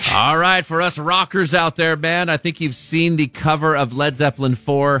All right, for us rockers out there, man, I think you've seen the cover of Led Zeppelin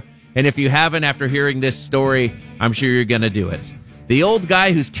 4. And if you haven't, after hearing this story, I'm sure you're going to do it. The old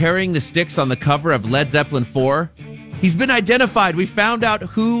guy who's carrying the sticks on the cover of Led Zeppelin 4, he's been identified. We found out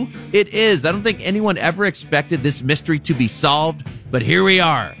who it is. I don't think anyone ever expected this mystery to be solved, but here we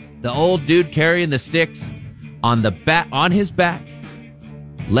are. The old dude carrying the sticks on his back.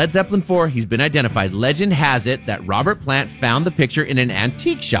 Led Zeppelin 4, he's been identified. Legend has it that Robert Plant found the picture in an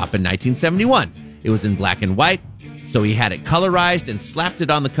antique shop in 1971. It was in black and white, so he had it colorized and slapped it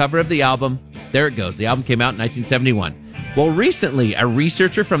on the cover of the album. There it goes. The album came out in 1971. Well, recently, a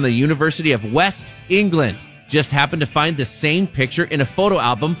researcher from the University of West England just happened to find the same picture in a photo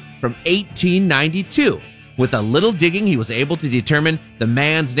album from 1892. With a little digging, he was able to determine the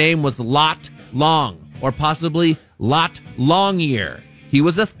man's name was Lot Long, or possibly Lot Longyear. He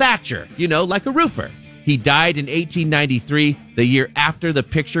was a thatcher, like a roofer. He died in 1893, the year after the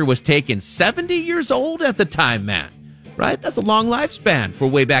picture was taken. 70 years old at the time, man. Right? That's a long lifespan for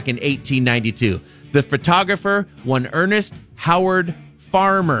way back in 1892. The photographer, one Ernest Howard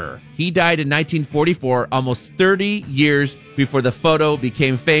Farmer. He died in 1944, almost 30 years before the photo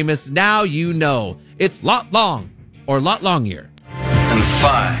became famous. Now you know. It's Lot Long, or Lot Longyear. And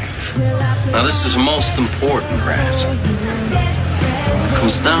 5. Now this is most important, Rat.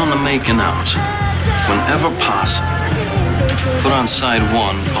 Comes down to making out. Whenever possible, put on side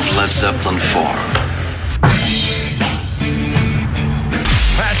 1 of Led Zeppelin 4.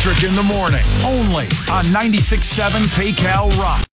 Patrick in the morning, only on 96.7 PayCal Rock.